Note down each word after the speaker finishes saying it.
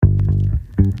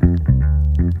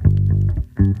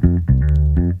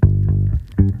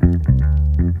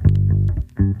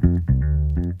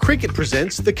Cricket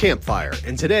Presents The Campfire,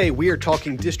 and today we are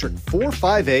talking District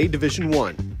 4-5A Division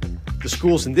 1. The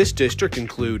schools in this district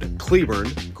include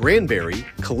Cleburne, Granbury,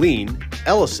 Killeen,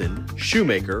 Ellison,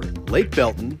 Shoemaker, Lake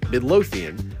Belton,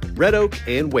 Midlothian, Red Oak,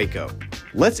 and Waco.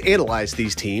 Let's analyze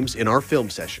these teams in our film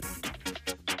session.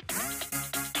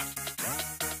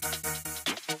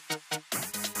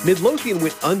 Midlothian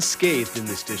went unscathed in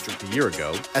this district a year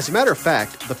ago. As a matter of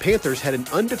fact, the Panthers had an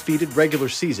undefeated regular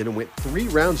season and went 3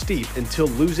 rounds deep until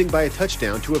losing by a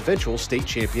touchdown to eventual state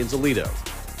champions Aledo.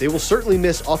 They will certainly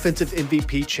miss offensive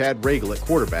MVP Chad Regal at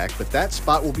quarterback, but that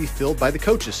spot will be filled by the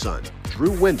coach's son,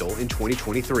 Drew Wendell, in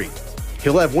 2023.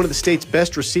 He'll have one of the state's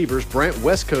best receivers, Bryant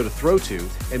Wesco, to throw to,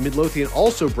 and Midlothian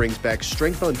also brings back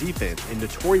strength on defense in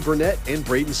Notori Burnett and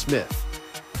Braden Smith.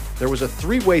 There was a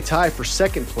 3-way tie for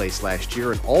second place last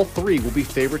year, and all 3 will be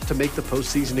favorites to make the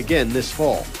postseason again this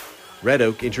fall. Red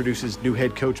Oak introduces new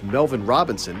head coach Melvin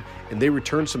Robinson, and they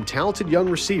return some talented young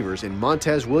receivers in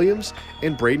Montez Williams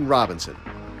and Braden Robinson.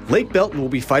 Lake Belton will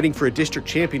be fighting for a district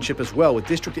championship as well, with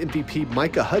district MVP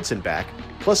Micah Hudson back,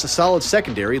 plus a solid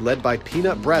secondary led by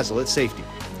Peanut Brazel at safety.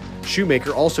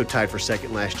 Shoemaker also tied for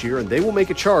second last year, and they will make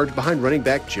a charge behind running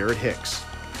back Jared Hicks.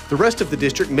 The rest of the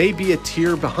district may be a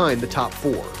tier behind the top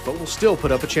 4, but will still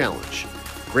put up a challenge.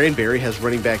 Granbury has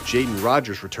running back Jaden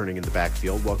Rogers returning in the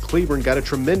backfield, while Cleburne got a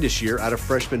tremendous year out of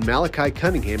freshman Malachi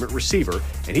Cunningham at receiver,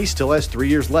 and he still has 3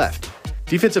 years left.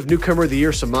 Defensive Newcomer of the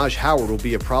Year Samaj Howard will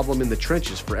be a problem in the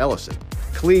trenches for Ellison.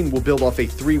 Killeen will build off a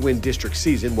 3-win district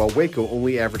season, while Waco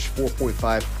only averaged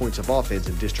 4.5 points of offense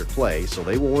in district play, so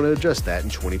they will want to adjust that in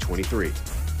 2023.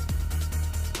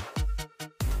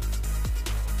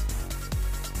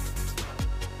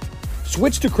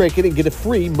 Switch to Cricket and get a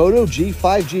free Moto G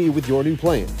 5G with your new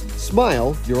plan.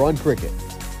 Smile, you're on Cricket.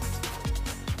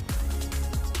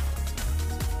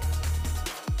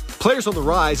 Players on the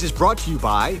Rise is brought to you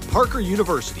by Parker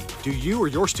University. Do you or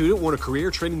your student want a career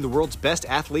training the world's best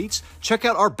athletes? Check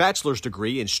out our bachelor's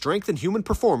degree in strength and human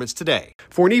performance today.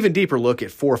 For an even deeper look at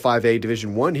 4-5A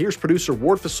Division 1, here's producer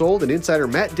Ward Fasold and insider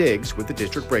Matt Diggs with the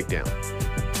district breakdown.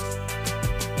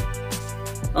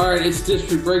 All right, it's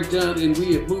District Breakdown, and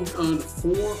we have moved on to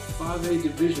 4-5A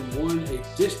Division 1,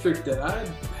 a district that I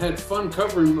had fun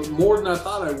covering more than I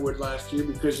thought I would last year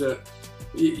because,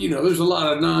 there's a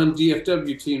lot of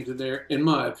non-DFW teams in there, in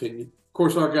my opinion. Of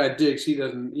course, our guy Diggs, he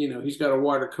doesn't, he's got a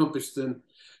wider compass than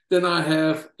I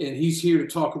have, and he's here to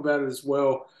talk about it as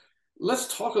well.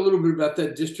 Let's talk a little bit about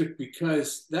that district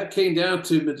because that came down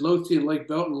to Midlothian, Lake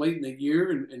Belton late in the year,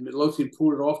 and Midlothian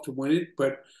pulled it off to win it,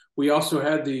 but we also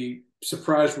had the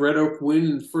surprise Red Oak win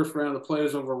in the first round of the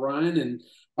playoffs over Ryan, and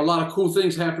a lot of cool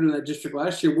things happened in that district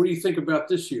last year. What do you think about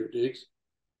this year, Diggs?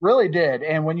 Really did.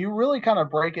 And when you really kind of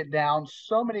break it down,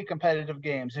 so many competitive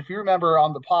games. If you remember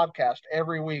on the podcast,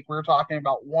 every week we were talking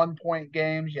about 1-point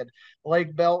games. You had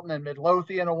Lake Belton and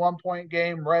Midlothian, a 1-point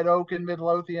game, Red Oak and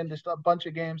Midlothian, just a bunch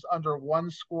of games under 1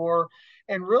 score.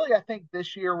 And really, I think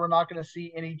this year we're not going to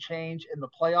see any change in the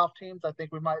playoff teams. I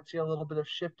think we might see a little bit of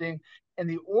shifting in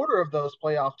the order of those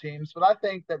playoff teams. But I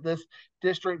think that this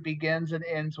district begins and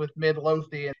ends with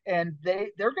Midlothian. And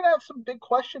they're going to have some big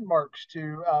question marks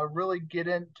to really get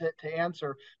into to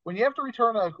answer. When you have to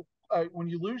return when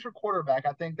you lose your quarterback,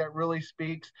 I think that really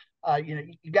speaks.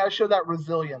 You got to show that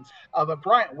resilience. But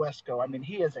Bryant Wesco,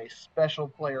 he is a special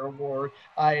player award,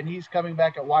 and he's coming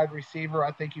back at wide receiver.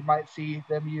 I think you might see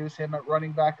them use him at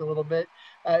running back a little bit.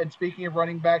 And speaking of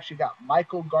running backs, you got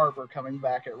Michael Garber coming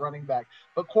back at running back.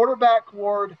 But quarterback,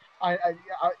 Ward, a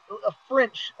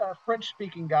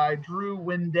French-speaking guy, Drew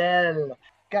Wendell.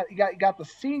 You got the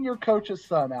senior coach's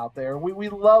son out there. We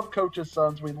love coach's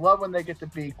sons. We love when they get to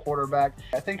be quarterback.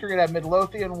 I think you're going to have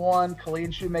Midlothian 1,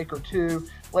 Killeen Shoemaker 2,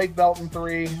 Lake Belton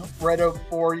 3, Red Oak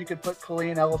 4. You could put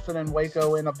Killeen, Ellison, and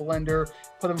Waco in a blender.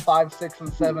 Put them 5, 6,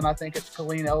 and 7. I think it's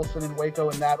Killeen, Ellison, and Waco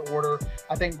in that order.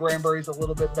 I think Granbury's a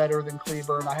little bit better than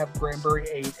Cleburne. I have Granbury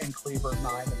 8 and Cleburne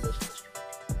 9 in this district.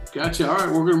 Gotcha. All right,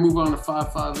 we're going to move on to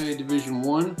 5-5A Division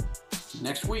 1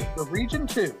 next week. The Region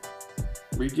 2.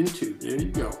 Region 2. There you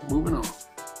go. Moving on.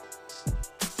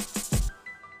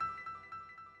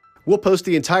 We'll post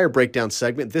the entire breakdown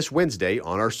segment this Wednesday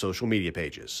on our social media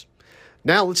pages.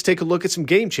 Now let's take a look at some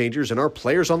game changers and our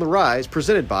players on the rise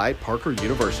presented by Parker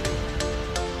University.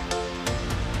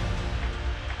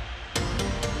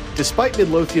 Despite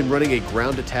Midlothian running a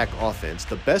ground attack offense,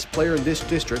 the best player in this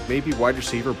district may be wide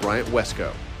receiver Bryant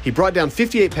Wesco. He brought down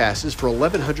 58 passes for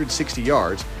 1,160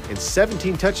 yards and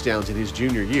 17 touchdowns in his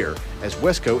junior year, as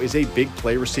Wesco is a big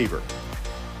play receiver.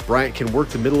 Bryant can work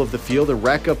the middle of the field and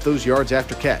rack up those yards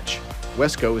after catch.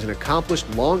 Wesco is an accomplished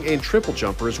long and triple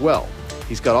jumper as well.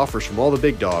 He's got offers from all the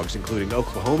big dogs, including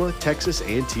Oklahoma, Texas,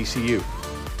 and TCU.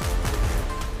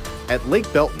 At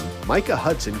Lake Belton, Micah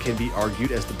Hudson can be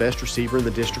argued as the best receiver in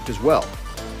the district as well.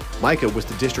 Micah was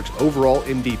the district's overall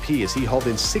MVP as he hauled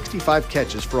in 65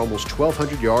 catches for almost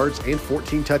 1,200 yards and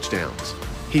 14 touchdowns.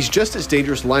 He's just as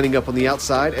dangerous lining up on the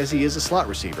outside as he is a slot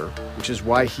receiver, which is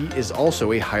why he is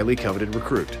also a highly coveted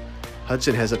recruit.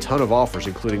 Hudson has a ton of offers,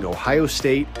 including Ohio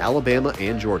State, Alabama,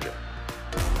 and Georgia.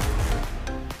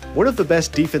 One of the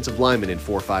best defensive linemen in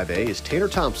 4-5A is Tanner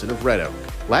Thompson of Red Oak.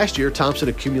 Last year, Thompson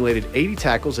accumulated 80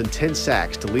 tackles and 10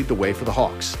 sacks to lead the way for the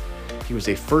Hawks. He was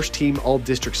a first-team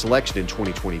All-District selection in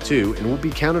 2022 and will be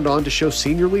counted on to show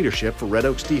senior leadership for Red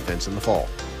Oak's defense in the fall.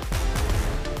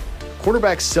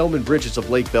 Cornerback Selman Bridges of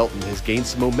Lake Belton has gained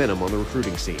some momentum on the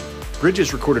recruiting scene.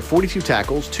 Bridges recorded 42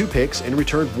 tackles, 2 picks, and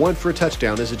returned 1 for a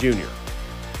touchdown as a junior.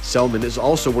 Selman is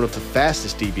also one of the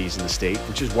fastest DBs in the state,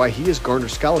 which is why he has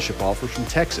garnered scholarship offers from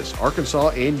Texas, Arkansas,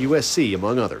 and USC,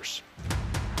 among others.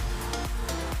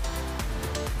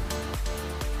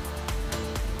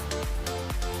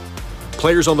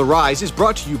 Players on the Rise is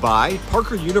brought to you by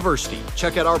Parker University.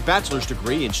 Check out our bachelor's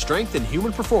degree in strength and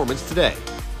human performance today.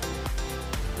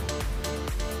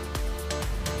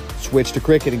 Switch to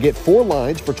Cricket and get 4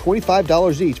 lines for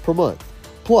 $25 each per month,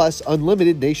 plus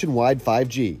unlimited nationwide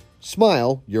 5G.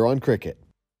 Smile, you're on Cricket.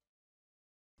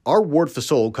 Our Ward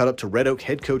Fasol caught up to Red Oak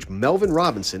head coach Melvin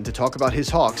Robinson to talk about his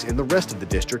Hawks and the rest of the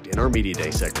district in our Media Day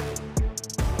segment.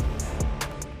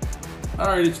 All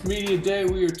right, it's Media Day.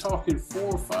 We are talking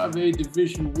 4-5A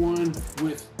Division I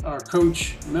with our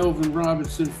coach Melvin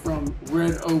Robinson from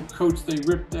Red Oak. Coach, they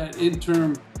ripped that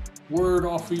interim word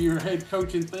off of your head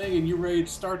coaching thing, and you're ready to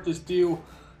start this deal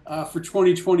for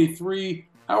 2023.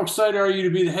 How excited are you to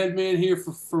be the head man here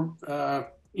for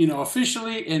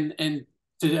officially and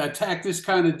to attack this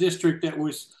kind of district that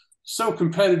was so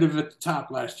competitive at the top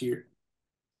last year?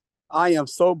 I am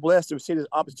so blessed to receive this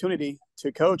opportunity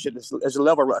to coach at this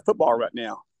level of football right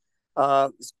now.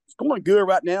 It's going good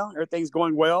right now. Everything's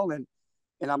going well, and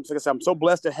I'm so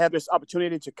blessed to have this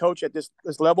opportunity to coach at this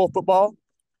level of football.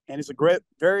 And it's a great,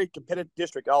 very competitive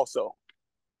district also.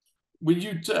 When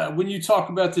you talk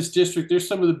about this district, there's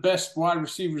some of the best wide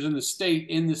receivers in the state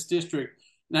in this district.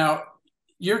 Now,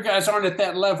 your guys aren't at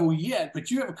that level yet,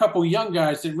 but you have a couple of young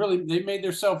guys that they made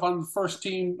themselves on the first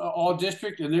team all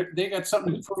district, and they got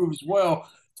something to prove as well.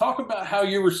 Talk about how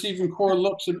your receiving core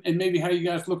looks and maybe how you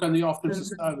guys look on the offensive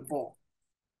side of the ball.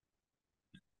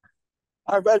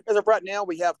 As of right now,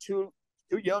 we have two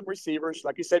young receivers,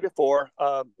 like you said before,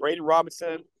 Braden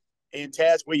Robinson and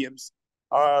Taz Williams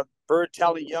are very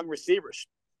talented young receivers.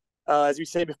 As we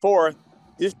said before,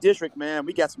 this district, man,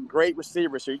 we got some great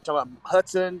receivers. So you're talking about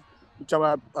Hudson, you're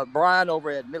talking about Brian over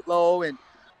at Midlow, and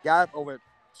guy over at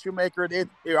Shoemaker.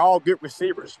 They're all good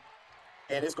receivers.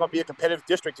 And it's going to be a competitive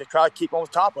district to try to keep on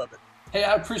top of it. Hey,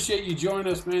 I appreciate you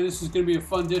joining us, man. This is going to be a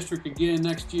fun district again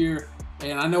next year.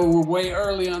 And I know we're way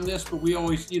early on this, but we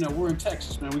always, we're in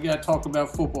Texas, man. We got to talk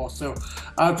about football. So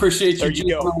I appreciate you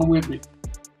jumping on with me.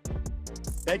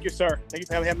 Thank you, sir. Thank you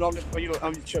for having me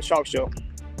on the Shark Show.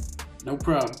 No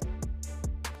problem.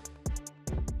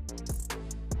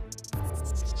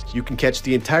 You can catch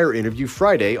the entire interview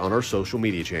Friday on our social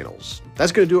media channels.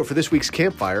 That's going to do it for this week's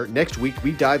Campfire. Next week,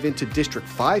 we dive into District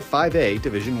 5-5A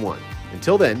Division I.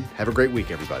 Until then, have a great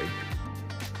week, everybody.